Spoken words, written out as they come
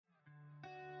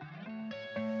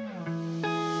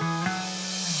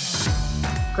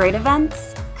Great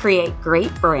events create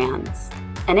great brands,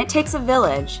 and it takes a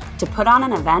village to put on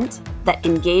an event that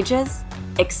engages,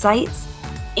 excites,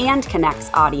 and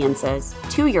connects audiences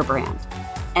to your brand.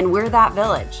 And we're that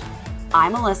village.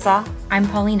 I'm Alyssa. I'm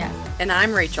Paulina. And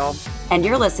I'm Rachel. And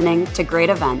you're listening to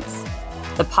Great Events,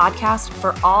 the podcast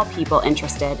for all people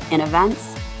interested in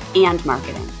events and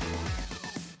marketing.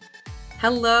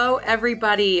 Hello,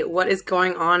 everybody. What is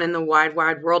going on in the wide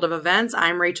world of events?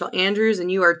 I'm Rachel Andrews,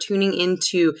 and you are tuning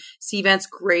into Cvent's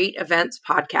Great Events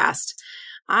podcast.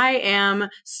 I am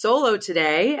solo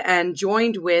today and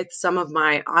joined with some of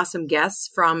my awesome guests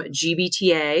from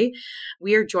GBTA.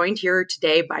 We are joined here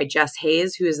today by Jess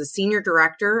Hayes, who is the Senior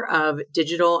Director of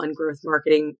Digital and Growth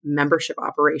Marketing Membership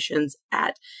Operations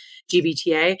at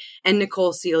GBTA, and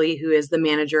Nicole Seeley, who is the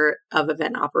Manager of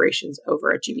Event Operations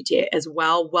over at GBTA as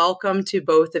well. Welcome to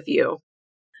both of you.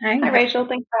 Hi, Rachel.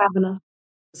 Thanks for having us.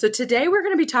 So today we're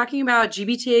going to be talking about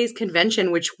GBTA's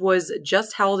convention, which was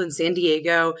just held in San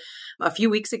Diego a few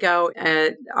weeks ago,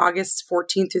 August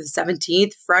 14th through the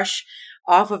 17th, fresh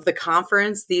off of the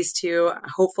conference. These two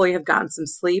hopefully have gotten some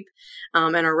sleep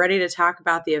and are ready to talk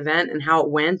about the event and how it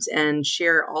went and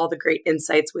share all the great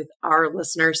insights with our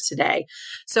listeners today.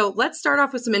 So let's start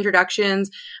off with some introductions.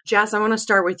 Jess, I want to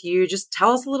start with you. Just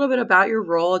tell us a little bit about your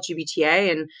role at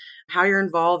GBTA and how you're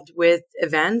involved with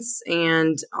events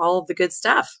and all of the good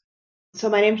stuff. So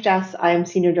my name's Jess. I'm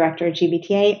Senior Director at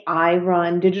GBTA. I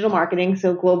run digital marketing,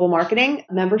 so global marketing,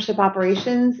 membership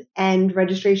operations, and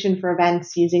registration for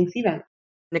events using Cvent.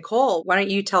 Nicole, why don't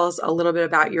you tell us a little bit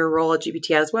about your role at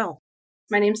GBTA as well?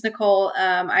 My name's Nicole.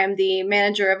 I'm the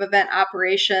Manager of Event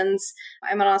Operations.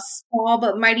 I'm on a small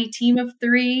but mighty team of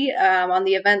 3 on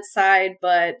the event side,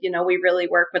 but we really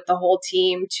work with the whole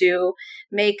team to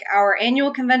make our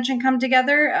annual convention come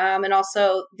together, and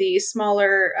also the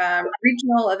smaller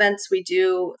regional events we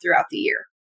do throughout the year.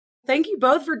 Thank you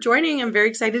both for joining. I'm very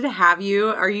excited to have you.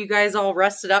 Are you guys all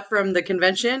rested up from the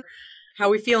convention? How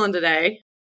are we feeling today?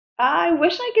 I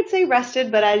wish I could say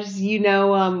rested, but as you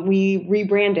know, we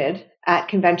rebranded at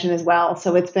convention as well.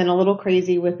 So it's been a little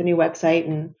crazy with the new website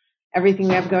and everything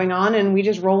we have going on, and we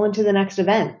just roll into the next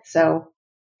event. So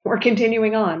we're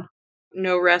continuing on.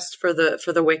 No rest for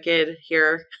the wicked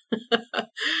here.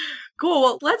 Cool.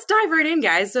 Well, let's dive right in,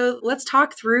 guys. So let's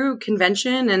talk through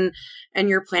convention and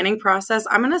your planning process.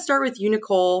 I'm going to start with you,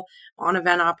 Nicole, on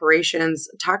event operations.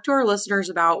 Talk to our listeners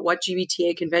about what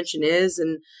GBTA convention is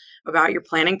and about your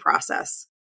planning process.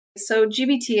 So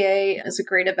GBTA is a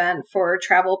great event for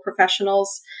travel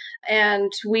professionals,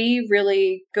 and we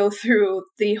really go through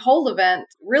the whole event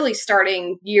really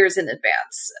starting years in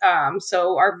advance.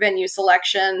 So our venue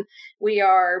selection, we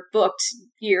are booked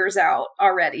years out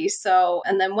already. So,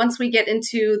 and then once we get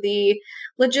into the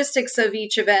logistics of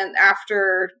each event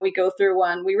after we go through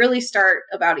one, we really start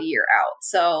about a year out.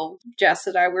 So Jess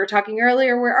and I were talking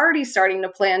earlier, we're already starting to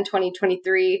plan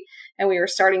 2023, and we were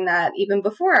starting that even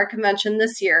before our convention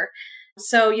this year.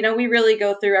 So, we really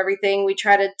go through everything. We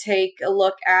try to take a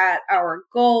look at our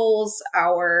goals,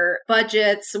 our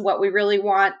budgets, what we really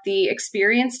want the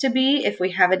experience to be, if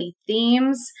we have any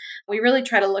themes. We really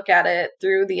try to look at it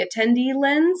through the attendee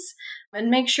lens and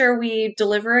make sure we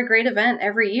deliver a great event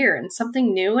every year and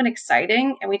something new and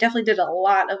exciting. And we definitely did a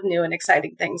lot of new and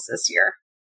exciting things this year.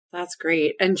 That's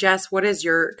great. And Jess, what is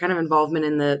your kind of involvement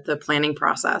in the planning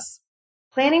process?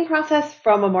 Planning process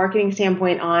from a marketing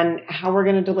standpoint on how we're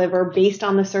going to deliver based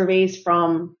on the surveys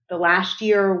from the last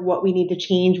year, what we need to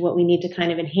change, what we need to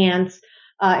kind of enhance,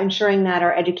 ensuring that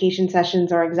our education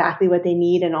sessions are exactly what they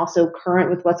need and also current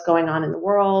with what's going on in the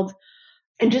world.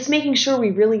 And just making sure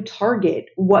we really target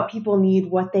what people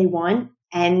need, what they want,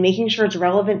 and making sure it's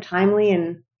relevant, timely,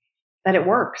 and that it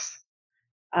works.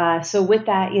 So with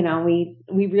that,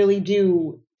 we really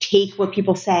do take what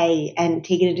people say and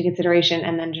take it into consideration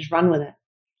and then just run with it.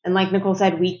 And like Nicole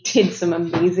said, we did some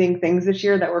amazing things this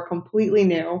year that were completely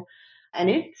new, and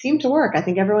it seemed to work. I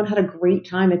think everyone had a great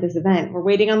time at this event. We're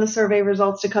waiting on the survey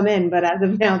results to come in, but as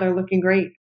of now, they're looking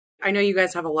great. I know you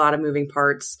guys have a lot of moving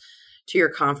parts to your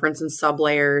conference and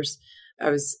sub-layers. I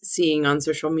was seeing on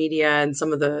social media and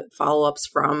some of the follow-ups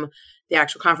from the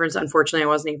actual conference. Unfortunately, I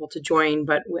wasn't able to join,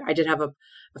 but I did have a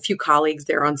few colleagues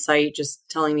there on site just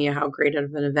telling me how great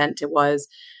of an event it was.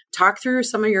 Talk through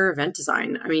some of your event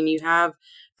design. I mean, you have,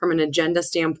 from an agenda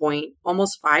standpoint,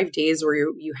 almost 5 days where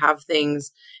you have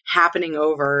things happening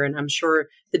over, and I'm sure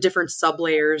the different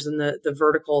sub-layers and the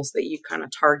verticals that you kind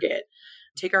of target.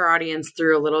 Take our audience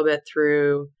through a little bit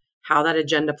through how that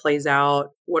agenda plays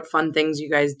out, what fun things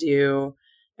you guys do,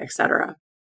 etc.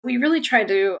 We really try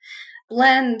to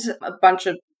blend a bunch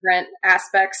of different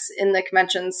aspects in the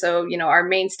convention. So, our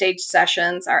main stage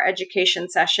sessions, our education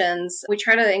sessions, we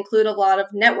try to include a lot of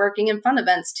networking and fun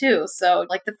events too. So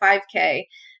like the 5K,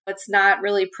 it's not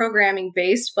really programming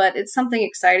based, but it's something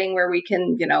exciting where we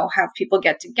can, have people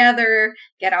get together,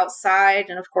 get outside.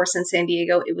 And of course, in San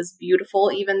Diego, it was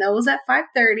beautiful, even though it was at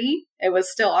 5:30. It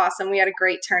was still awesome. We had a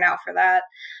great turnout for that.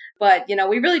 But,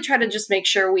 we really try to just make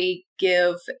sure we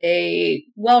give a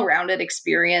well-rounded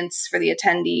experience for the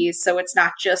attendees. So it's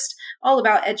not just all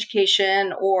about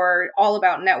education or all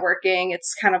about networking.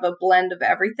 It's kind of a blend of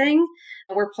everything.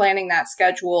 We're planning that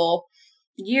schedule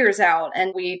years out,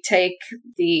 and we take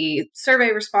the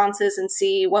survey responses and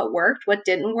see what worked, what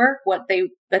didn't work, what the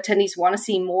attendees want to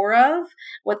see more of,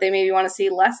 what they maybe want to see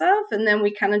less of, and then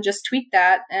we kind of just tweak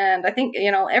that. And I think,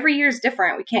 every year is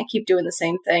different. We can't keep doing the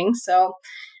same thing. So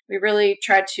we really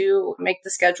try to make the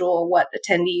schedule what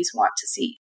attendees want to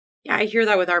see. Yeah, I hear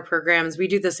that with our programs. We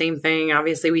do the same thing.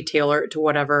 Obviously, we tailor it to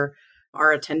whatever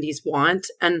our attendees want.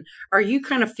 And are you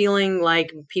kind of feeling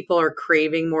like people are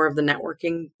craving more of the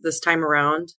networking this time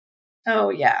around? Oh,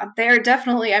 yeah. They're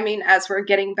definitely, as we're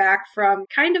getting back from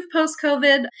kind of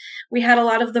post-COVID, we had a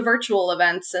lot of the virtual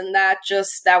events, and that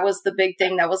was the big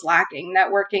thing that was lacking.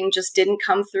 Networking just didn't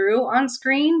come through on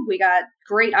screen. We got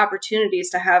great opportunities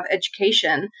to have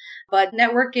education, but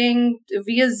networking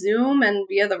via Zoom and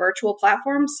via the virtual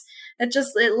platforms,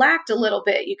 it lacked a little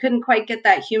bit. You couldn't quite get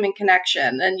that human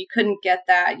connection, and you couldn't get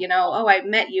that, I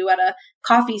met you at a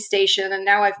coffee station and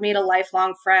now I've made a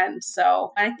lifelong friend.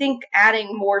 So I think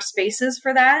adding more spaces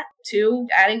for that too,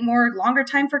 adding more longer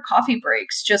time for coffee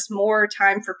breaks, just more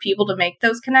time for people to make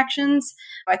those connections.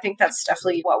 I think that's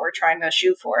definitely what we're trying to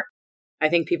shoot for. I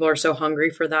think people are so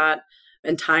hungry for that,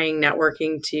 and tying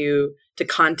networking to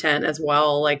content as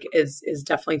well, is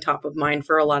definitely top of mind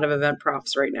for a lot of event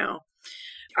profs right now.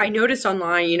 I noticed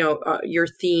online, your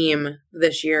theme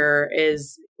this year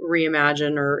is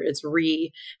reimagine, or it's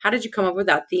How did you come up with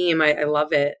that theme? I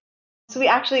love it. So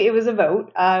it was a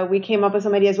vote. We came up with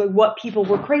some ideas like what people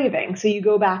were craving. So you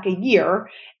go back a year,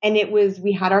 and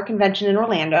we had our convention in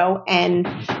Orlando. And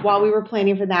while we were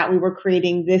planning for that, we were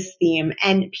creating this theme,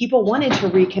 and people wanted to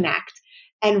reconnect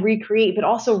and recreate, but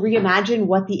also reimagine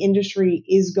what the industry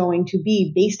is going to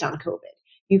be based on COVID.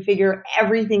 You figure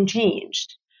everything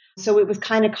changed. So it was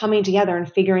kind of coming together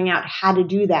and figuring out how to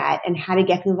do that and how to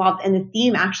get involved. And the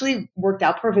theme actually worked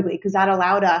out perfectly because that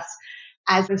allowed us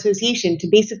as an association to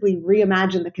basically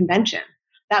reimagine the convention.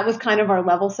 That was kind of our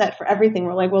level set for everything.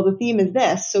 We're like, well, the theme is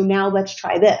this, so now let's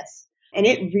try this. And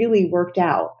it really worked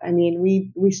out.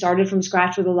 We started from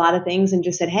scratch with a lot of things and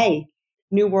just said, hey,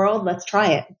 new world, let's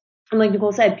try it. And like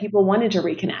Nicole said, people wanted to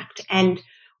reconnect. And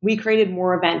we created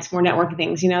more events, more networking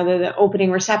things, the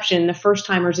opening reception, the first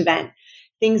timers event,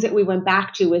 things that we went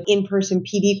back to with in-person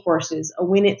PD courses, a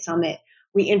Win It Summit.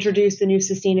 We introduced the new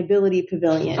sustainability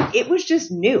pavilion. It was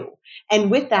just new. And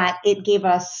with that, it gave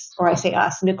us, or I say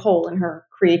us, Nicole and her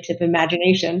creative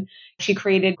imagination, she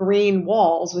created green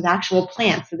walls with actual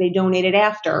plants that they donated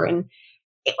after. And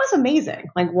it was amazing,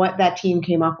 what that team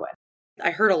came up with. I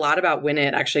heard a lot about Win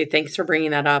It, actually. Thanks for bringing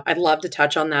that up. I'd love to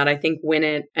touch on that. I think Win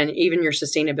It and even your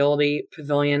sustainability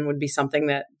pavilion would be something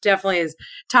that definitely is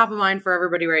top of mind for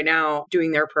everybody right now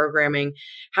doing their programming.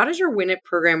 How does your Win It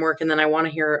program work? And then I want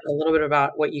to hear a little bit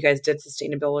about what you guys did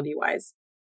sustainability-wise.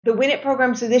 The Win It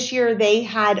program, so this year they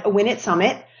had a Win It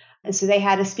Summit. And so they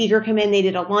had a speaker come in, they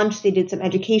did a lunch, they did some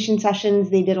education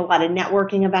sessions, they did a lot of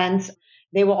networking events.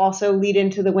 They will also lead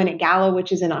into the Win It Gala,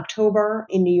 which is in October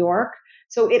in New York.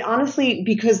 So it honestly,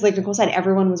 because like Nicole said,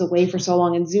 everyone was away for so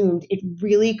long and Zoomed, it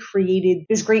really created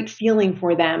this great feeling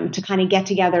for them to kind of get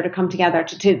together, to come together,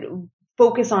 to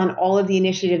focus on all of the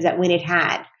initiatives that Win It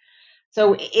had.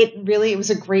 So it was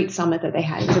a great summit that they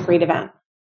had. It was a great event.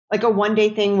 Like a one-day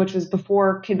thing, which was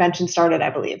before convention started, I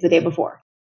believe, the day before.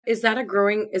 Is that a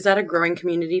growing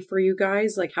community for you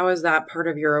guys? How is that part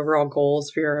of your overall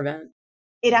goals for your event?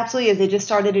 It absolutely is. They just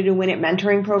started a Win It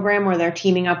mentoring program where they're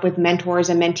teaming up with mentors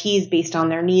and mentees based on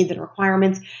their needs and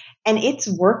requirements. And it's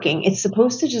working. It's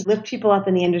supposed to just lift people up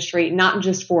in the industry, not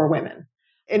just for women.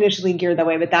 Initially geared that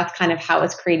way, but that's kind of how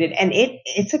it's created. And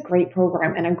it's a great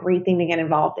program and a great thing to get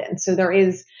involved in. So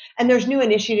there's new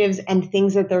initiatives and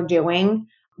things that they're doing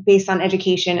based on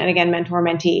education and again, mentor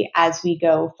mentee as we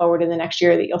go forward in the next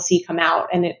year that you'll see come out.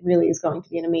 And it really is going to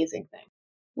be an amazing thing.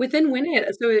 Within Win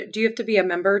It, so do you have to be a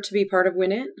member to be part of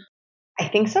Win It? I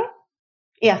think so.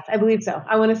 Yes, I believe so.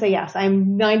 I want to say yes.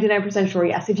 I'm 99% sure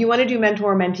yes. If you want to do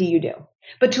mentor or mentee, you do.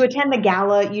 But to attend the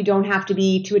gala, you don't have to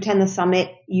be. To attend the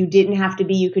summit, you didn't have to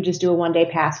be. You could just do a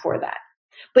one-day pass for that.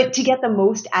 But to get the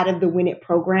most out of the Win It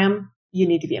program, you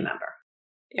need to be a member.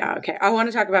 Yeah. Okay. I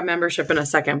want to talk about membership in a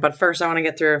second, but first I want to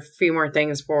get through a few more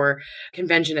things for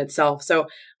convention itself. So,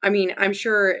 I mean, I'm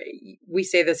sure we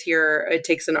say this here, it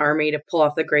takes an army to pull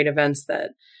off the great events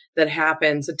that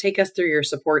happen. So take us through your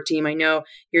support team. I know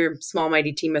you're a small,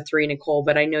 mighty team of 3, Nicole,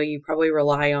 but I know you probably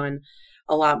rely on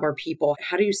a lot more people.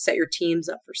 How do you set your teams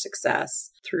up for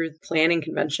success through planning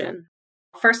convention?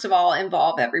 First of all,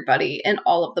 involve everybody in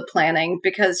all of the planning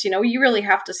because, you really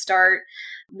have to start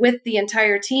with the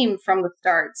entire team from the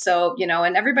start. So,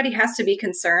 and everybody has to be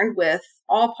concerned with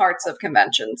all parts of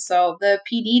convention. So the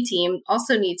PD team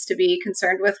also needs to be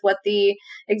concerned with what the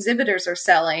exhibitors are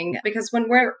selling, because when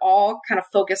we're all kind of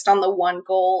focused on the one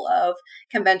goal of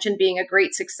convention being a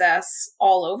great success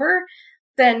all over,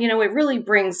 then, it really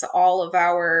brings all of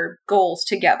our goals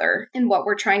together in what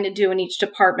we're trying to do in each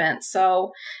department.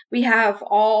 So we have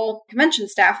all convention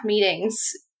staff meetings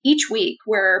each week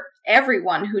where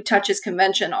everyone who touches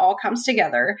convention all comes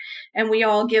together and we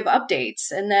all give updates.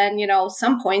 And then,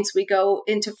 some points we go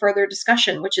into further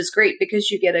discussion, which is great because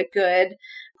you get a good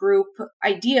group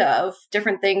idea of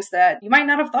different things that you might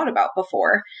not have thought about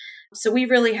before. So we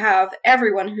really have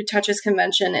everyone who touches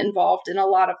convention involved in a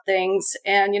lot of things.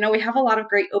 And, we have a lot of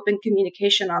great open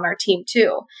communication on our team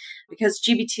too, because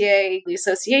GBTA, the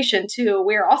association too,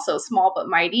 we're also small but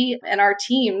mighty. And our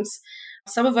teams,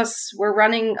 some of us were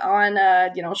running on,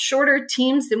 shorter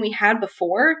teams than we had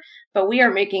before, but we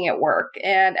are making it work.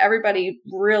 And everybody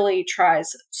really tries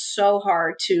so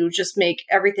hard to just make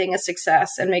everything a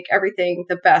success and make everything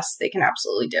the best they can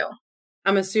absolutely do.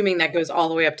 I'm assuming that goes all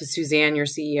the way up to Suzanne, your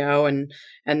CEO,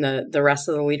 and the rest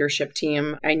of the leadership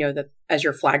team. I know that as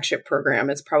your flagship program,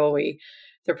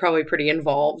 they're probably pretty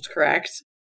involved, correct?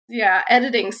 Yeah,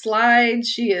 editing slides.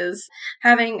 She is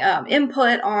having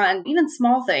input on even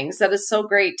small things. That is so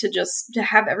great to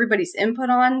have everybody's input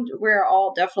on. We're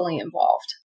all definitely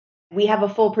involved. We have a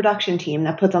full production team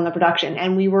that puts on the production,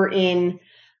 and we were in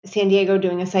San Diego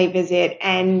doing a site visit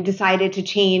and decided to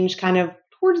change kind of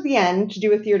towards the end to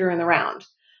do a theater in the round,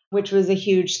 which was a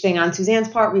huge thing on Suzanne's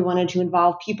part. We wanted to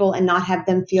involve people and not have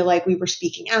them feel like we were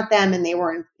speaking at them and they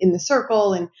were in the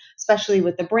circle, and especially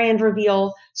with the brand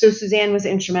reveal. So Suzanne was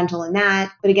instrumental in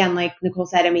that. But again, like Nicole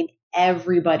said,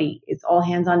 everybody, it's all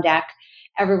hands on deck.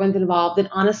 Everyone's involved. And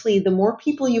honestly, the more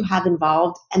people you have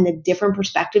involved and the different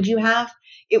perspectives you have,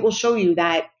 it will show you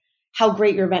that how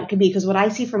great your event could be. Because what I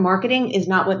see from marketing is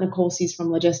not what Nicole sees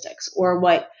from logistics or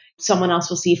what someone else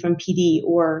will see from PD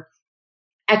or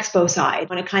expo side.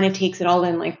 When it kind of takes it all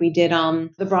in, like we did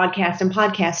the broadcast and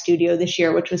podcast studio this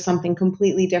year, which was something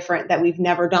completely different that we've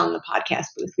never done, the podcast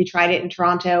booth. We tried it in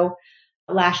Toronto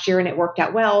last year and it worked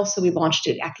out well. So we launched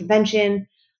it at convention,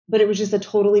 but it was just a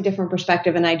totally different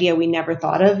perspective and idea we never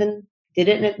thought of, and did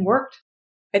it and it worked.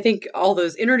 I think all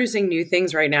those introducing new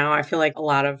things right now, I feel like a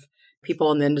lot of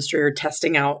people in the industry are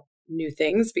testing out new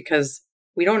things because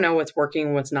we don't know what's working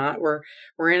and what's not.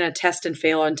 We're in a test and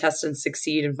fail and test and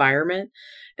succeed environment.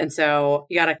 And so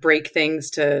you got to break things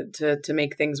to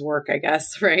make things work, I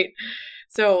guess, right?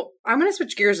 So I'm going to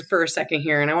switch gears for a second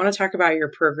here. And I want to talk about your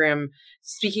program.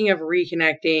 Speaking of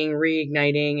reconnecting,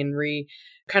 reigniting, and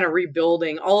kind of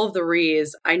rebuilding, all of the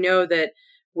re's, I know that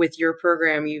with your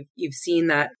program, you've seen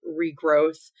that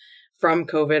regrowth from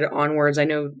COVID onwards. I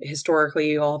know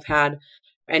historically you all have had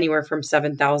anywhere from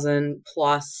 7,000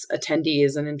 plus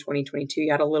attendees. And in 2022,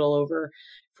 you had a little over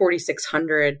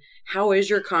 4,600. How is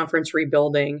your conference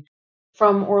rebuilding?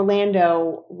 From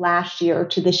Orlando last year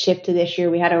to the shift to this year,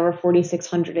 we had over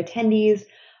 4,600 attendees.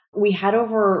 We had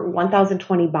over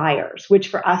 1,020 buyers, which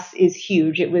for us is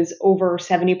huge. It was over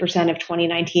 70% of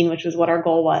 2019, which was what our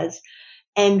goal was.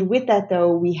 And with that,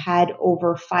 though, we had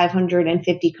over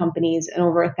 550 companies and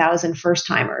over 1,000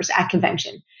 first-timers at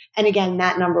convention. And again,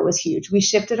 that number was huge. We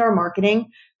shifted our marketing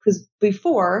because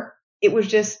before it was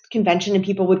just convention and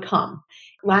people would come.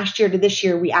 Last year to this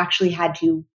year, we actually had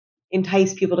to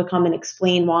entice people to come and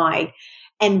explain why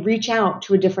and reach out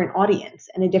to a different audience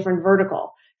and a different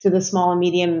vertical, to the small and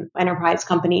medium enterprise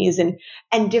companies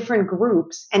and different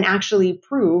groups, and actually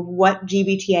prove what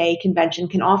GBTA convention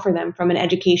can offer them from an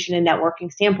education and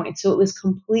networking standpoint. So it was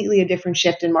completely a different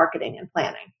shift in marketing and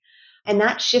planning. And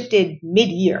that shifted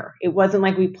mid-year. It wasn't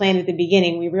like we planned at the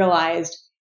beginning. We realized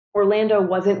Orlando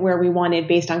wasn't where we wanted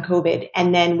based on COVID.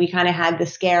 And then we kind of had the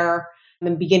scare in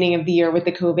the beginning of the year with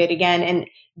the COVID again, and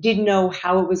didn't know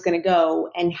how it was going to go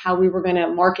and how we were going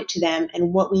to market to them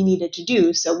and what we needed to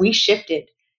do. So we shifted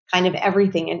kind of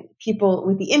everything. And people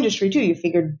with the industry too, you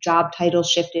figured job titles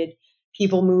shifted,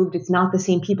 people moved. It's not the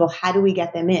same people. How do we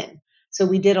get them in? So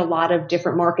we did a lot of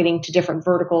different marketing to different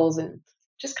verticals and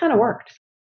just kind of worked.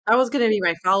 That was going to be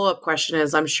my follow-up question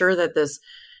is I'm sure that this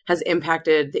has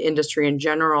impacted the industry in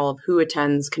general of who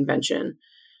attends convention?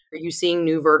 Are you seeing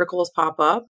new verticals pop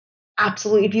up?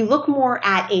 Absolutely. If you look more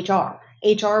at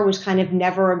HR was kind of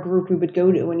never a group we would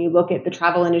go to. When you look at the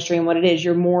travel industry and what it is,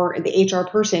 you're more the HR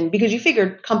person because you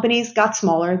figured companies got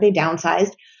smaller, they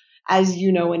downsized. As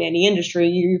you know, in any industry,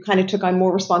 you kind of took on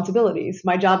more responsibilities.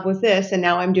 My job was this, and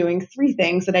now I'm doing 3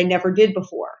 things that I never did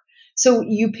before. So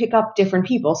you pick up different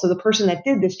people. So the person that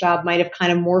did this job might have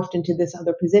kind of morphed into this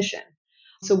other position.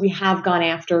 So we have gone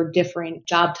after different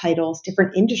job titles,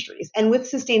 different industries. And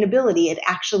with sustainability, it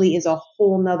actually is a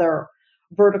whole nother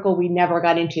vertical we never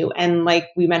got into. And like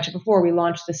we mentioned before, we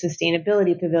launched the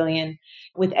Sustainability Pavilion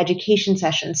with education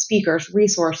sessions, speakers,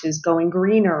 resources, going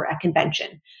greener at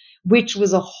convention, which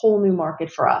was a whole new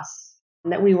market for us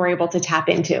that we were able to tap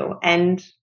into. And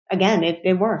again,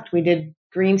 it worked. We did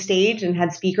green stage and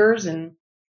had speakers, and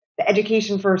the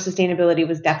education for sustainability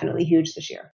was definitely huge this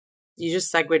year. You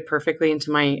just segued perfectly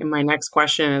into my next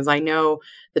question. Is I know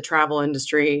the travel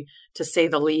industry, to say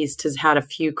the least, has had a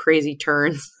few crazy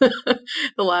turns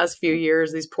the last few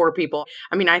years. These poor people.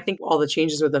 I mean, I think all the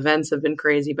changes with events have been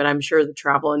crazy, but I'm sure the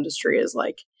travel industry is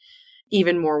like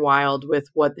even more wild with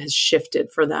what has shifted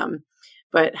for them.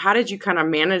 But how did you kind of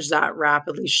manage that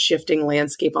rapidly shifting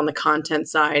landscape on the content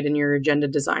side and your agenda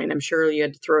design? I'm sure you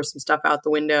had to throw some stuff out the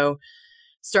window,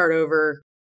 start over.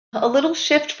 A little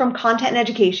shift from content and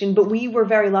education, but we were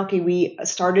very lucky. We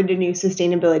started a new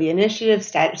sustainability initiative,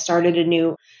 started a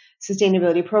new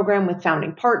sustainability program with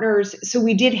founding partners. So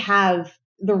we did have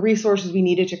the resources we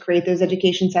needed to create those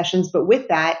education sessions. But with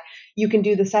that, you can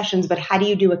do the sessions, but how do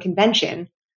you do a convention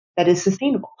that is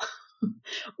sustainable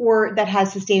or that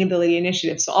has sustainability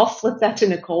initiatives? So I'll flip that to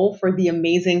Nicole for the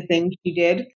amazing thing she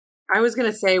did. I was going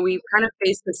to say, we kind of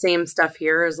face the same stuff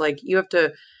here as like, you have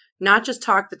to not just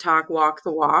talk the talk, walk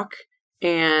the walk.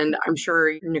 And I'm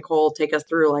sure Nicole take us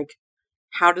through like,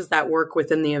 how does that work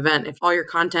within the event? If all your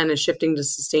content is shifting to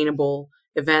sustainable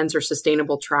events or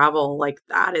sustainable travel, like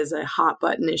that is a hot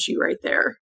button issue right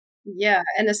there. Yeah.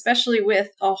 And especially with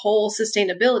a whole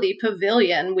sustainability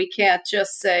pavilion, we can't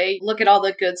just say, look at all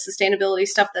the good sustainability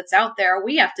stuff that's out there.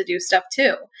 We have to do stuff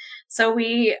too. So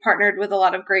we partnered with a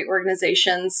lot of great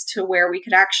organizations to where we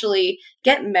could actually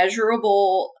get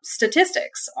measurable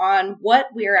statistics on what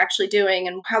we are actually doing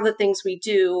and how the things we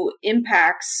do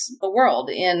impacts the world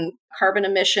in carbon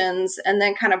emissions, and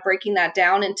then kind of breaking that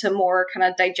down into more kind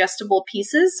of digestible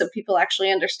pieces so people actually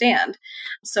understand.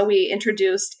 So we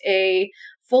introduced a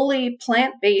fully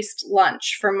plant-based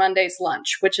lunch for Monday's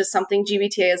lunch, which is something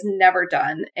GBTA has never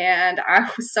done. And I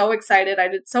was so excited. I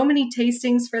did so many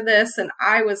tastings for this, and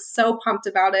I was so pumped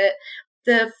about it.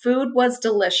 The food was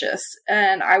delicious,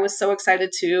 and I was so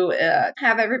excited to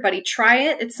have everybody try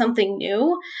it. It's something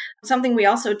new. Something we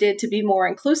also did to be more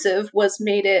inclusive was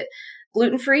made it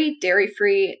gluten-free,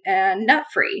 dairy-free, and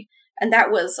nut-free. And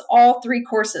that was all 3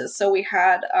 courses. So we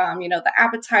had, the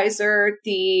appetizer,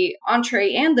 the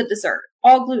entree, and the dessert,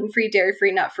 all gluten-free,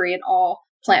 dairy-free, nut-free, and all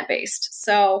plant-based.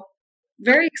 So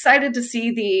very excited to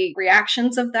see the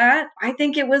reactions of that. I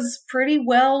think it was pretty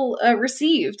well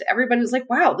received. Everybody was like,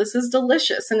 wow, this is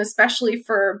delicious. And especially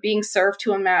for being served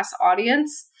to a mass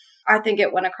audience, I think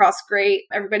it went across great.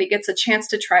 Everybody gets a chance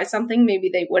to try something maybe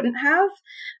they wouldn't have.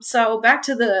 So back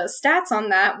to the stats on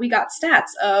that, we got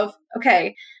stats of,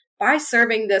 okay, by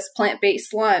serving this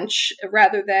plant-based lunch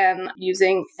rather than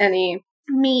using any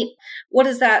meat, what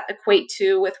does that equate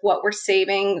to with what we're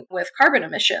saving with carbon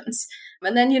emissions?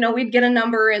 And then, we'd get a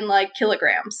number in like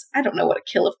kilograms. I don't know what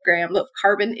a kilogram of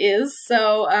carbon is.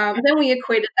 So then we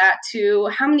equated that to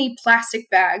how many plastic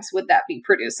bags would that be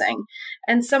producing?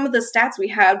 And some of the stats we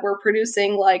had were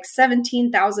producing like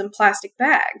 17,000 plastic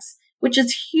bags, which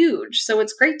is huge. So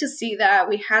it's great to see that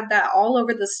we had that all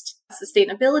over the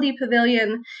sustainability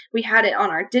pavilion. We had it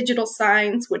on our digital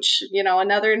signs, which,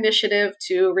 another initiative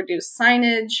to reduce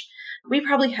signage. We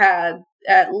probably had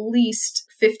at least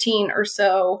 15 or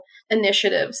so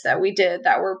initiatives that we did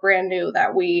that were brand new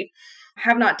that we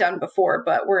have not done before,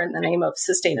 but were in the name of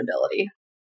sustainability.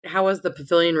 How was the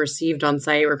pavilion received on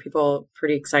site? Were people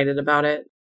pretty excited about it?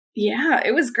 Yeah,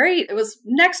 it was great. It was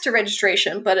next to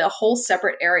registration, but a whole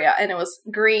separate area. And it was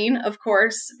green, of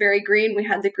course, very green. We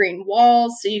had the green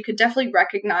walls. So you could definitely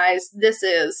recognize this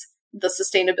is the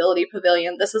sustainability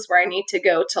pavilion. This is where I need to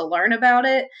go to learn about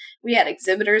it. We had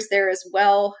exhibitors there as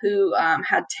well who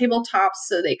had tabletops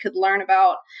so they could learn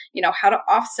about, how to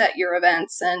offset your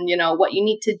events and, what you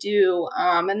need to do.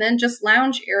 And then just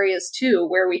lounge areas too,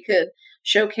 where we could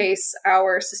showcase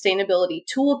our sustainability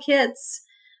toolkits.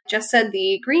 Just said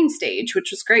the green stage, which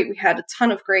was great. We had a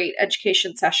ton of great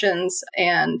education sessions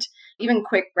and, even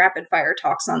quick rapid fire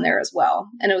talks on there as well.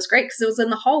 And it was great because it was in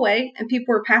the hallway and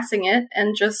people were passing it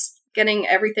and just getting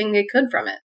everything they could from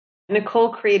it. Nicole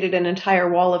created an entire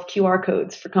wall of QR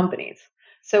codes for companies.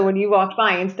 So when you walked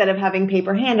by, instead of having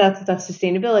paper handouts of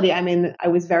sustainability, I mean, I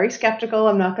was very skeptical,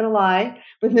 I'm not going to lie,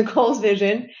 with Nicole's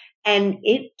vision. And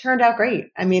it turned out great.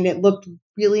 I mean, it looked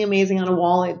really amazing on a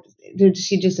wall.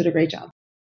 She just did a great job.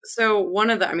 So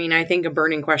I think a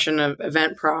burning question of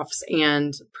event profs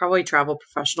and probably travel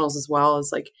professionals as well is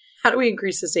like, how do we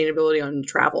increase sustainability on the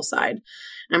travel side?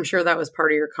 And I'm sure that was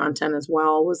part of your content as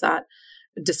well. Was that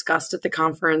discussed at the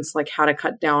conference, like how to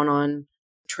cut down on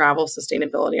travel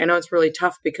sustainability? I know it's really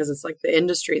tough because it's like the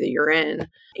industry that you're in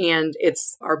and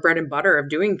it's our bread and butter of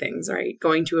doing things, right?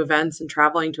 Going to events and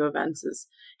traveling to events is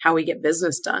how we get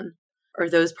business done. Are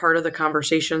those part of the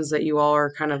conversations that you all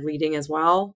are kind of leading as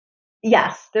well?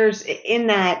 Yes, there is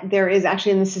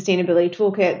actually in the sustainability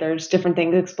toolkit, there's different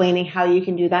things explaining how you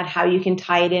can do that, how you can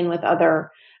tie it in with other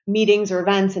meetings or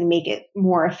events and make it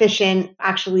more efficient.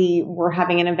 Actually, we're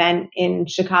having an event in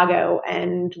Chicago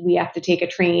and we have to take a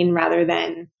train rather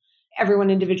than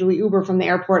everyone individually Uber from the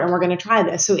airport, and we're going to try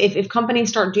this. So if companies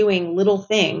start doing little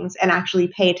things and actually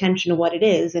pay attention to what it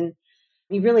is, and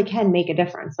you really can make a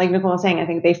difference. Like Nicole was saying, I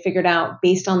think they figured out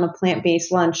based on the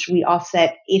plant-based lunch, we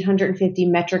offset 850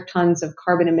 metric tons of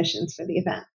carbon emissions for the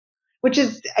event, which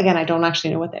is, again, I don't actually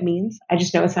know what that means. I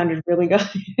just know it sounded really good.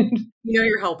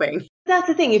 You're helping. That's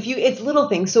the thing. It's little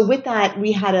things. So with that,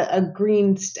 we had a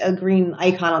green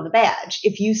icon on the badge.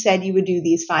 If you said you would do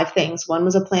these 5 things, one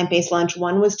was a plant-based lunch,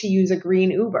 one was to use a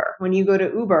green Uber. When you go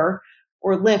to Uber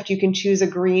or Lyft, you can choose a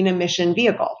green emission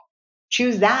vehicle.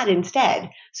 Choose that instead.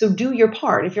 So do your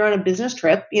part. If you're on a business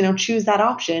trip, choose that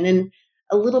option and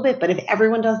a little bit. But if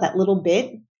everyone does that little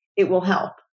bit, it will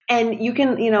help. And you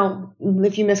can,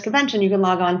 if you miss convention, you can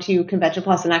log on to Convention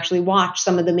Plus and actually watch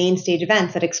some of the main stage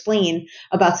events that explain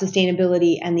about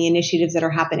sustainability and the initiatives that are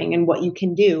happening and what you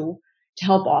can do to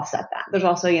help offset that. There's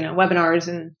also, webinars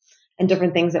and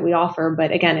different things that we offer.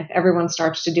 But again, if everyone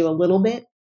starts to do a little bit,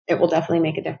 it will definitely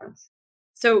make a difference.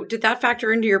 So did that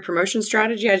factor into your promotion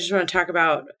strategy? I just want to talk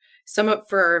about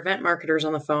for our event marketers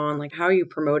on the phone, like how you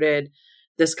promoted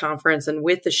this conference and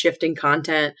with the shifting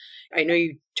content. I know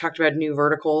you talked about new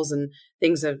verticals and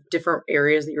things of different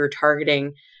areas that you were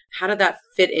targeting. How did that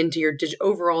fit into your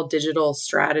overall digital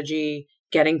strategy,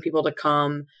 getting people to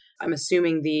come? I'm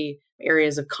assuming the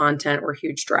areas of content were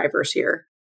huge drivers here.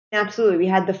 Absolutely. We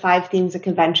had the 5 themes of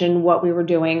convention, what we were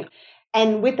doing.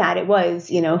 And with that, it was,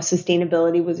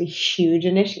 sustainability was a huge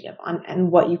initiative on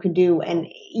what you could do. And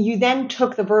you then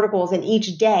took the verticals and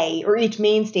each day or each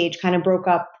main stage kind of broke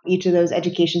up each of those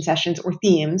education sessions or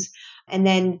themes. And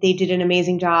then they did an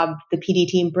amazing job, the PD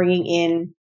team, bringing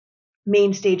in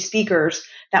main stage speakers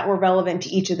that were relevant to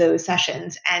each of those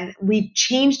sessions. And we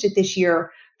changed it this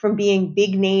year from being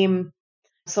big name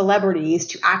celebrities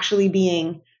to actually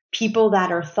being people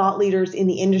that are thought leaders in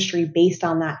the industry based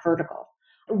on that vertical,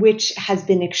 which has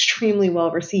been extremely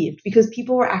well received because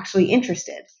people were actually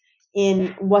interested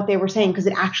in what they were saying because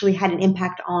it actually had an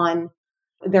impact on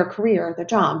their career, their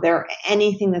job,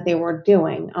 anything that they were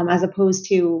doing, as opposed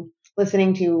to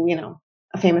listening to,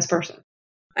 a famous person.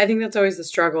 I think that's always the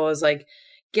struggle is like,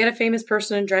 get a famous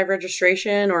person and drive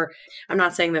registration. Or I'm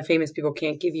not saying that famous people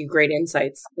can't give you great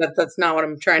insights. That's not what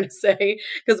I'm trying to say,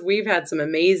 because we've had some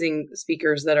amazing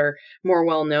speakers that are more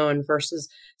well-known versus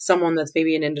someone that's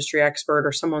maybe an industry expert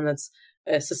or someone that's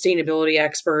a sustainability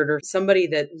expert or somebody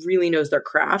that really knows their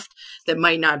craft that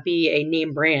might not be a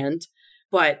name brand,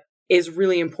 but is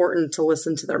really important to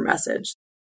listen to their message.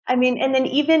 I mean, and then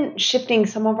even shifting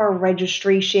some of our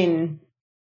registration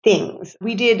things.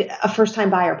 We did a first-time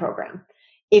buyer program.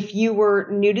 If you were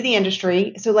new to the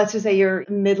industry, so let's just say you're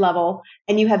mid-level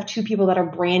and you have 2 people that are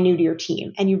brand new to your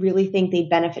team and you really think they'd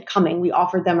benefit coming, we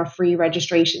offered them a free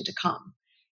registration to come.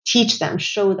 Teach them,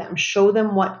 show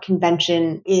them what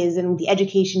convention is and the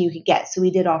education you could get. So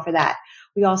we did offer that.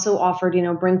 We also offered,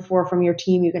 bring 4 from your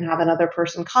team. You can have another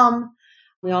person come.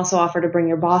 We also offered to bring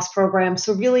your boss program.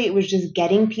 So really it was just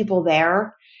getting people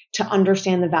there to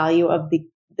understand the value of the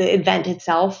event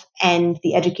itself and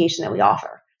the education that we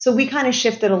offer. So we kind of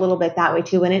shifted a little bit that way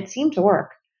too, and it seemed to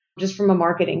work just from a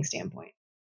marketing standpoint.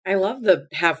 I love the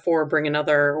have 4, bring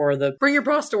another, or the bring your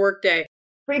boss to work day.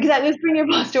 Exactly, it was bring your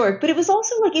boss to work. But it was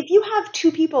also like if you have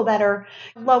 2 people that are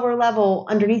lower level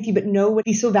underneath you, but know would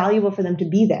be so valuable for them to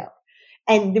be there,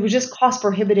 and it was just cost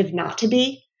prohibitive not to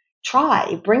be,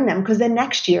 bring them, because then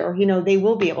next year, they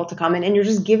will be able to come in and you're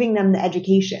just giving them the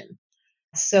education.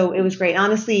 So it was great.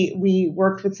 Honestly, we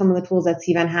worked with some of the tools that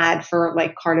CVN had for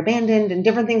like cart abandoned and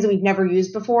different things that we've never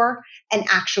used before and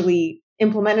actually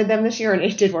implemented them this year. And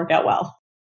it did work out well.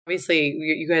 Obviously,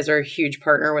 you guys are a huge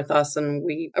partner with us, and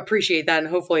we appreciate that. And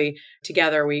hopefully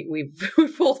together we've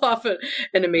pulled off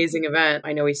an amazing event.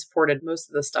 I know we supported most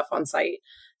of the stuff on site.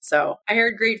 So I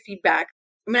heard great feedback.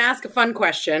 I'm going to ask a fun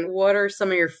question. What are some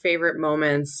of your favorite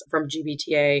moments from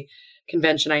GBTA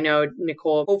convention? I know,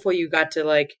 Nicole, hopefully you got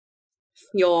to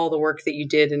feel all the work that you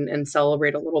did and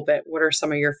celebrate a little bit. What are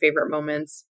some of your favorite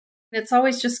moments? It's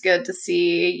always just good to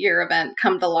see your event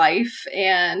come to life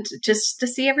and just to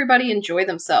see everybody enjoy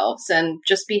themselves and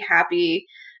just be happy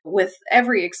with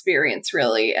every experience,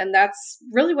 really. And that's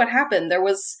really what happened. There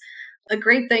was a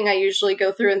great thing. I usually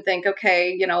go through and think,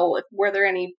 okay, were there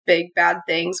any big bad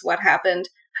things? What happened?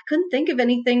 I couldn't think of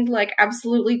anything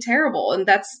absolutely terrible. And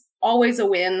that's always a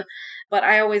win. But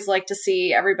I always like to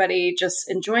see everybody just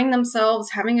enjoying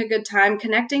themselves, having a good time,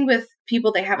 connecting with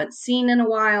people they haven't seen in a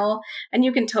while. And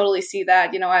you can totally see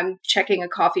that. I'm checking a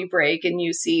coffee break and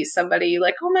you see somebody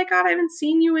oh my God, I haven't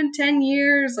seen you in 10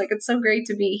 years. It's so great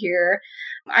to be here.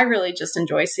 I really just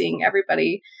enjoy seeing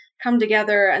everybody come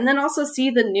together and then also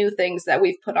see the new things that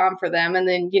we've put on for them. And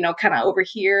then, kind of over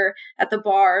here at the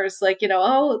bars,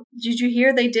 oh, did you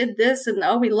hear they did this? And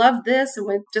oh, we love this. And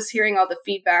we're just hearing all the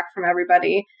feedback from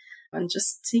everybody and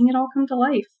just seeing it all come to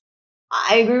life.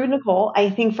 I agree with Nicole. I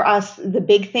think for us, the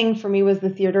big thing for me was the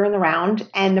theater in the round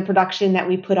and the production that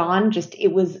we put on.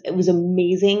 It was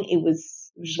amazing. It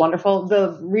was just wonderful.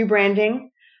 The rebranding,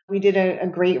 we did a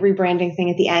great rebranding thing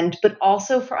at the end, but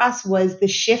also for us was the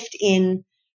shift in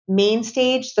main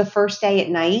stage the first day at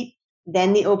night,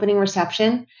 then the opening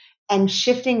reception, and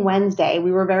shifting Wednesday.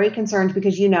 We were very concerned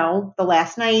because, the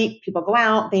last night people go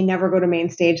out, they never go to main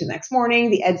stage the next morning.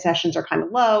 The ed sessions are kind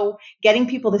of low, getting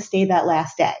people to stay that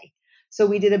last day. So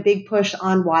we did a big push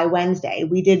on why Wednesday.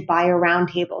 We did buyer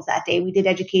roundtables that day. We did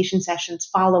education sessions,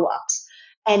 follow-ups.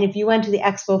 And if you went to the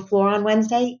expo floor on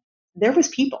Wednesday, there was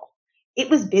people. It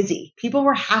was busy. People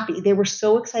were happy. They were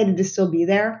so excited to still be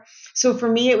there. So for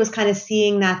me, it was kind of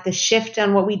seeing that the shift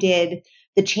on what we did,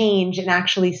 the change, and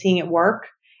actually seeing it work,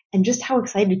 and just how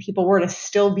excited people were to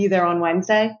still be there on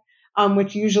Wednesday,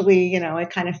 which usually, it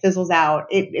kind of fizzles out.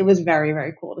 It was very,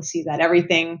 very cool to see that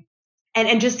everything,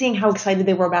 and just seeing how excited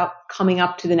they were about coming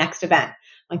up to the next event.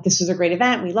 This was a great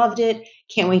event. We loved it.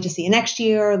 Can't wait to see you next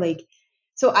year.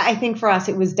 So I think for us,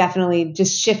 it was definitely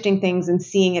just shifting things and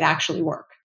seeing it actually work.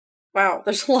 Wow,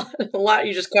 there's a lot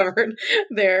you just covered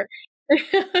there.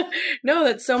 No,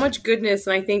 that's so much goodness.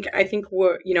 And I think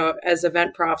we're, as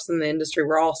event profs in the industry,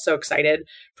 we're all so excited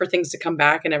for things to come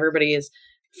back and everybody is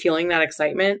feeling that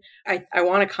excitement. I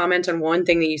want to comment on one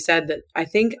thing that you said that I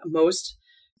think most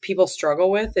people struggle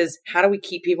with is how do we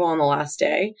keep people on the last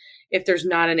day if there's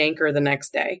not an anchor the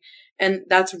next day? And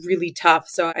that's really tough.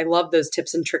 So I love those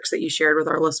tips and tricks that you shared with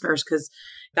our listeners, because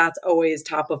that's always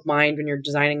top of mind when you're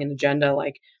designing an agenda.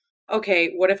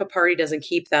 Okay, what if a party doesn't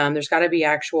keep them? There's got to be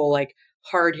actual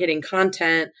hard hitting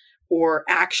content or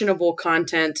actionable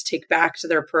content to take back to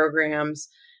their programs,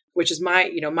 which is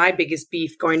my biggest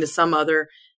beef going to some other,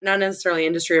 not necessarily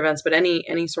industry events, but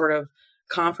any sort of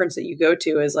conference that you go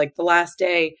to is the last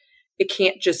day. It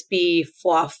can't just be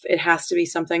fluff. It has to be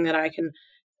something that I can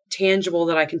tangible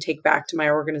that I can take back to my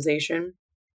organization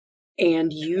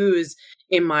and use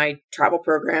in my travel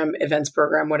program, events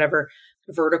program, whatever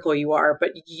vertical you are,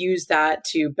 but use that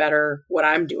to better what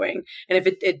I'm doing. And if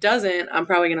it doesn't, I'm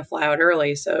probably going to fly out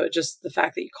early. So just the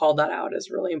fact that you called that out is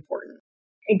really important.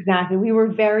 Exactly. We were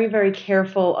very, very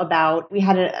careful about, we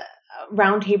had a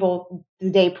roundtable the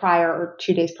day prior or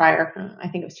 2 days prior. I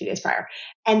think it was 2 days prior.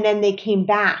 And then they came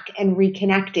back and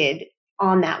reconnected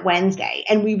on that Wednesday.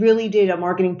 And we really did a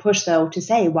marketing push though to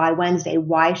say, why Wednesday?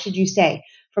 Why should you stay?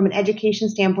 From an education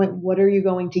standpoint, what are you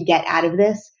going to get out of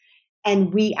this?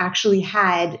 And we actually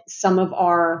had some of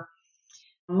our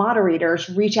moderators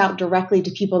reach out directly to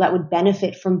people that would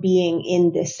benefit from being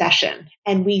in this session.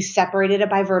 And we separated it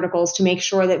by verticals to make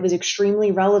sure that it was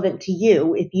extremely relevant to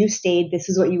you. If you stayed, this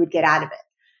is what you would get out of it.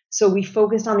 So we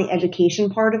focused on the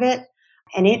education part of it,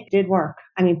 and it did work.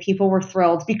 I mean, people were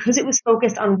thrilled because it was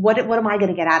focused on what am I going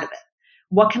to get out of it?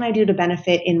 What can I do to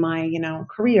benefit in my,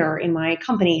 career, in my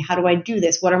company? How do I do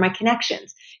this? What are my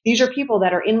connections? These are people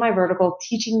that are in my vertical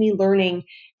teaching me, learning,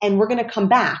 and we're going to come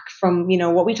back from,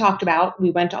 what we talked about.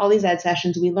 We went to all these ed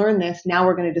sessions. We learned this. Now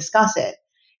we're going to discuss it.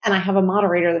 And I have a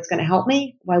moderator that's going to help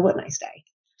me. Why wouldn't I stay?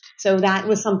 So that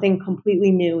was something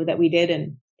completely new that we did,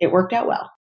 and it worked out well.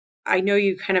 I know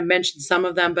you kind of mentioned some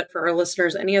of them, but for our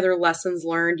listeners, any other lessons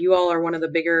learned? You all are one of the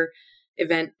bigger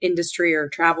event industry or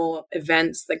travel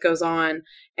events that goes on.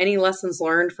 Any lessons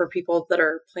learned for people that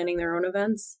are planning their own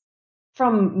events?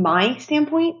 From my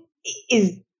standpoint,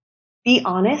 is be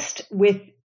honest with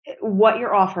what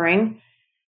you're offering.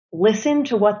 listen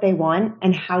to what they want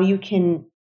and how you can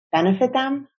benefit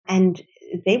them, and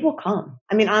they will come.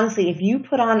 I mean, honestly, if you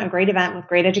put on a great event with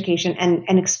great education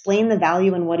and explain the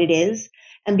value and what it is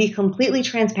and be completely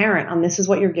transparent on this is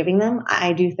what you're giving them,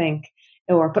 I do think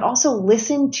it'll work. But also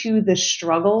listen to the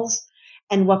struggles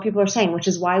and what people are saying, which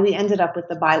is why we ended up with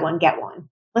the buy one, get one.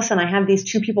 Listen, I have these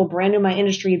two people brand new in my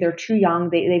industry. They're too young.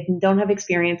 They don't have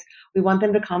experience. We want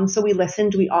them to come. So we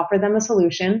listened. We offer them a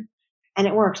solution and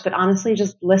it works. But honestly,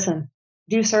 just listen,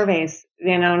 do surveys,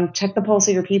 and check the pulse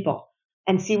of your people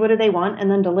and see what do they want and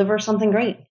then deliver something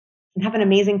great and have an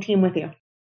amazing team with you.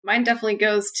 Mine definitely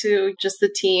goes to just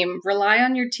the team. Rely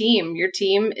on your team. Your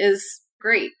team is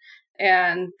great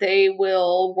and they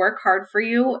will work hard for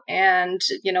you. And,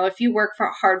 if you work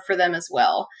hard for them as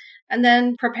well, and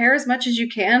then prepare as much as you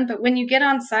can. But when you get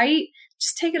on site,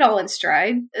 just take it all in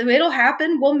stride. It'll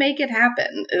happen. We'll make it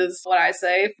happen is what I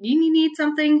say. If you need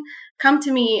something, come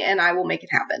to me and I will make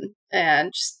it happen,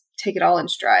 and just take it all in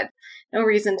stride. No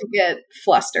reason to get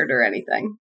flustered or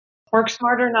anything. Work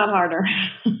smarter, not harder.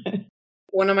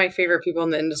 One of my favorite people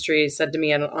in the industry said to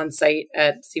me on site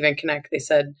at Event Connect, they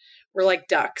said, we're like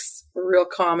ducks. We're real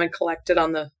calm and collected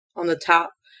on the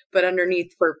top, but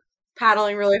underneath we're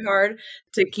paddling really hard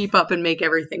to keep up and make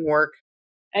everything work.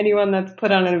 Anyone that's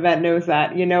put on an event knows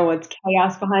that. It's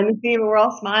chaos behind the scene, but we're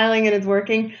all smiling and it's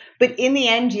working. But in the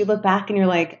end, you look back and you're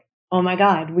like, oh my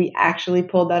God, we actually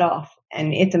pulled that off.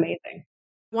 And it's amazing.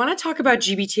 I want to talk about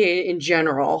GBTA in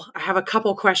general. I have a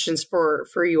couple questions for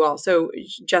you all. So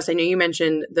Jess, I know you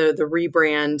mentioned the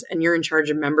rebrand and you're in charge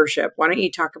of membership. Why don't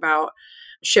you talk about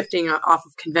shifting off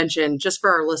of convention just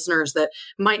for our listeners that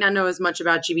might not know as much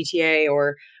about GBTA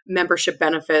or membership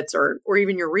benefits or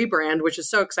even your rebrand, which is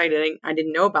so exciting. I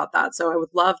didn't know about that. So I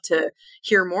would love to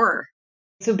hear more.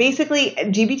 So basically,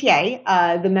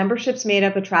 GBTA, the membership's made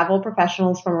up of travel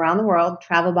professionals from around the world,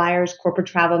 travel buyers, corporate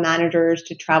travel managers,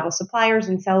 to travel suppliers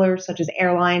and sellers such as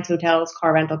airlines, hotels,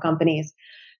 car rental companies.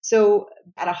 So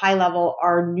at a high level,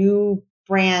 our new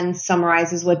brand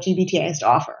summarizes what GBTA has to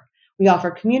offer. We offer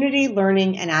community,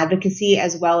 learning, and advocacy,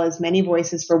 as well as many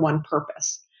voices for one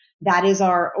purpose. That is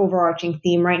our overarching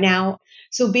theme right now.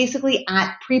 So basically,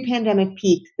 at pre-pandemic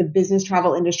peak, the business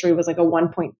travel industry was like a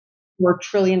 $1.4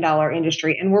 trillion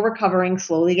industry, and we're recovering,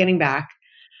 slowly getting back.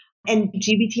 And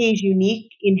GBTA is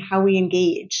unique in how we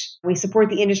engage. We support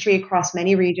the industry across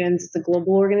many regions. It's a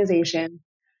global organization.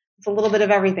 It's a little bit of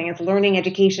everything. It's learning,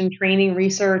 education, training,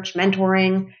 research,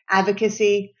 mentoring,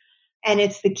 advocacy. And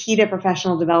it's the key to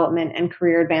professional development and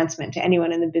career advancement to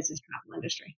anyone in the business travel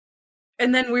industry.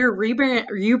 And then your rebrand,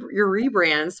 your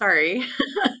rebrand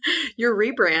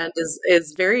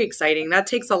is very exciting. That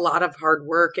takes a lot of hard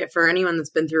work. For anyone that's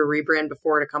been through a rebrand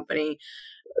before at a company,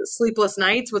 sleepless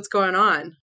nights, what's going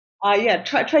on?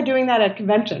 Try doing that at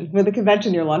convention, with a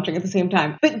convention you're launching at the same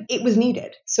time. But it was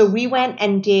needed. So we went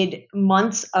and did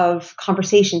months of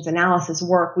conversations, analysis,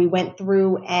 work. We went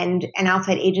through and an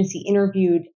outside agency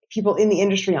interviewed people in the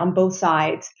industry on both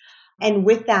sides. And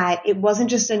with that, it wasn't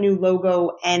just a new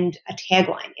logo and a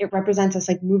tagline. It represents us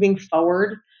like moving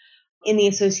forward in the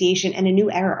association and a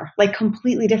new era, like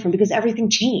completely different because everything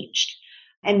changed.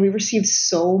 And we received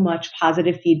so much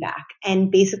positive feedback.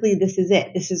 And basically, this is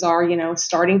it. This is our,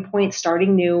 starting point,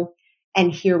 starting new,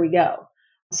 and here we go.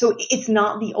 So it's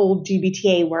not the old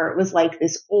GBTA where it was like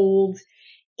this old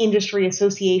industry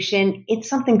association. It's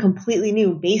something completely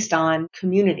new based on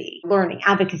community, learning,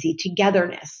 advocacy,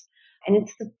 togetherness. And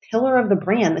it's the pillar of the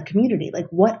brand, the community. Like,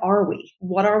 what are we?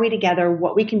 What are we together?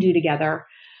 What we can do together?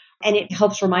 And it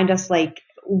helps remind us like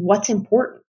what's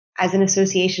important as an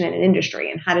association and an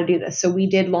industry and how to do this. So we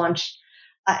did launch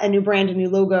a new brand, a new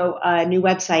logo, a new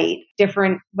website,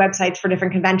 different websites for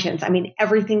different conventions. I mean,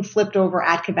 everything flipped over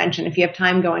at convention. If you have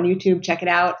time, go on YouTube, check it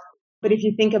out. But if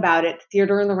you think about it,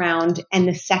 theater in the round, and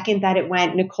the second that it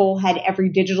went, Nicole had every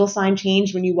digital sign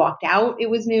changed. When you walked out, it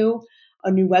was new. A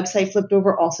new website flipped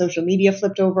over, all social media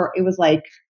flipped over. It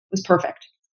was perfect.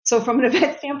 So from an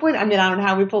event standpoint, I mean, I don't know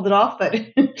how we pulled it off, but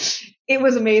it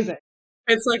was amazing.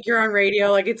 It's like you're on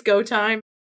radio, like it's go time.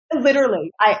 Literally.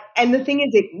 And the thing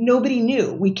is that nobody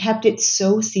knew. We kept it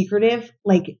so secretive,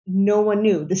 like no one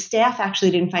knew. The staff actually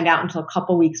didn't find out until a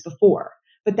couple weeks before.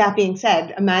 But that being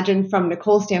said, imagine from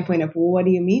Nicole's standpoint of, well, what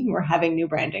do you mean we're having new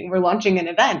branding? We're launching an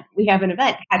event. We have an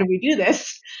event. How do we do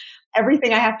this?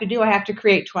 Everything I have to do, I have to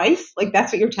create twice. Like,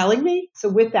 that's what you're telling me? So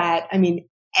with that, I mean,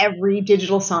 every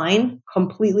digital sign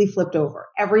completely flipped over.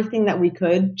 Everything that we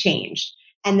could changed.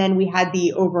 And then we had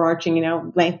the overarching,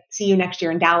 like, see you next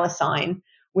year in Dallas sign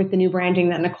with the new branding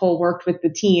that Nicole worked with the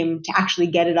team to actually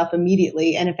get it up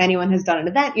immediately. And if anyone has done an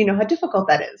event, you know how difficult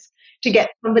that is to get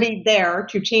somebody there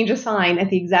to change a sign at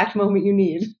the exact moment you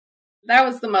need. That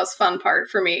was the most fun part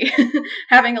for me,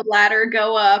 having a ladder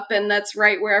go up, and that's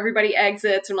right where everybody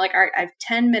exits. I'm like, all right, I have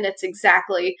 10 minutes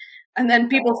exactly. And then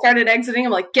people started exiting.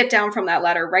 I'm like, get down from that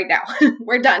ladder right now.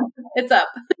 We're done. It's up.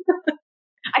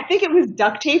 I think it was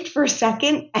duct taped for a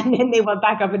second, and then they went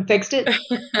back up and fixed it.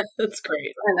 That's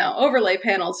great. I know. Overlay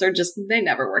panels are just, they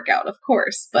never work out, of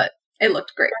course, but it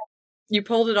looked great. You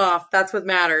pulled it off. That's what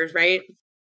matters, right?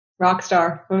 Rock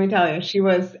star, let me tell you. She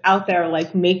was out there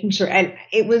like making sure, and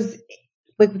it was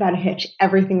like without a hitch.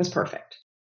 Everything was perfect.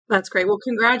 That's great. Well,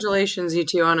 congratulations, you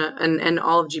two, on and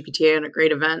all of GBTA on a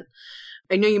great event.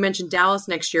 I know you mentioned Dallas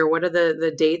next year. What are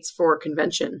the dates for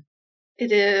convention?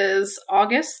 It is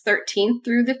August 13th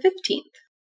through the 15th.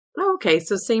 Oh, okay.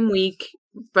 So same week,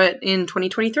 but in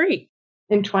 2023.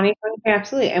 In 2023,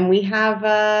 absolutely. And we have,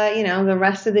 the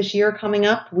rest of this year coming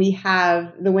up. We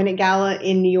have the Win It Gala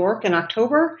in New York in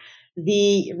October,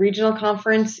 the regional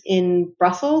conference in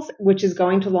Brussels, which is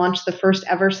going to launch the first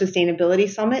ever sustainability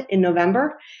summit in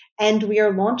November. And we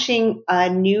are launching a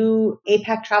new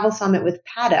APAC travel summit with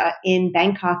PADA in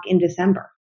Bangkok in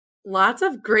December. Lots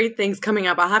of great things coming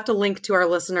up. I'll have to link to our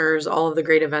listeners all of the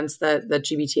great events that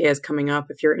GBTA is coming up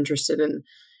if you're interested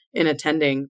in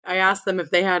attending. I asked them if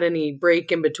they had any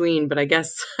break in between, but I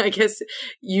guess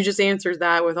you just answered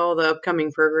that with all the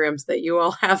upcoming programs that you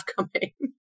all have coming.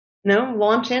 No,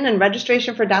 launch in, and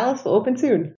registration for Dallas will open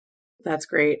soon. That's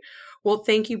great. Well,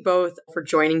 thank you both for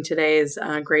joining today's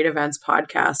Great Events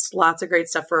podcast. Lots of great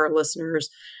stuff for our listeners.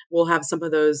 We'll have some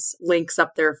of those links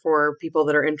up there for people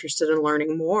that are interested in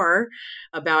learning more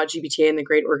about GBTA and the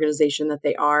great organization that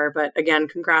they are. But again,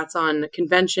 congrats on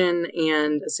convention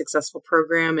and a successful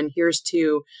program. And here's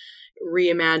to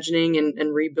reimagining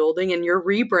and rebuilding and your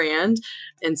rebrand.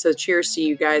 And so cheers to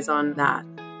you guys on that.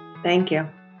 Thank you.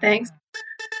 Thanks.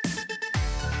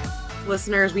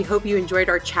 Listeners, we hope you enjoyed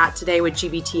our chat today with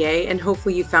GBTA, and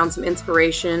hopefully you found some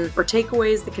inspiration or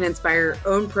takeaways that can inspire your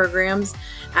own programs.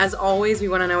 As always, we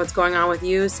want to know what's going on with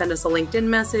you. Send us a LinkedIn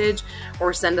message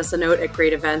or send us a note at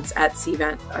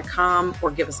greatevents@cvent.com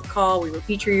or give us a call. We will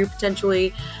feature you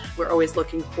potentially. We're always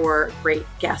looking for great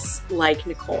guests like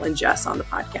Nicole and Jess on the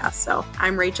podcast. So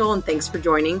I'm Rachel, and thanks for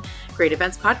joining Great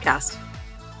Events Podcast.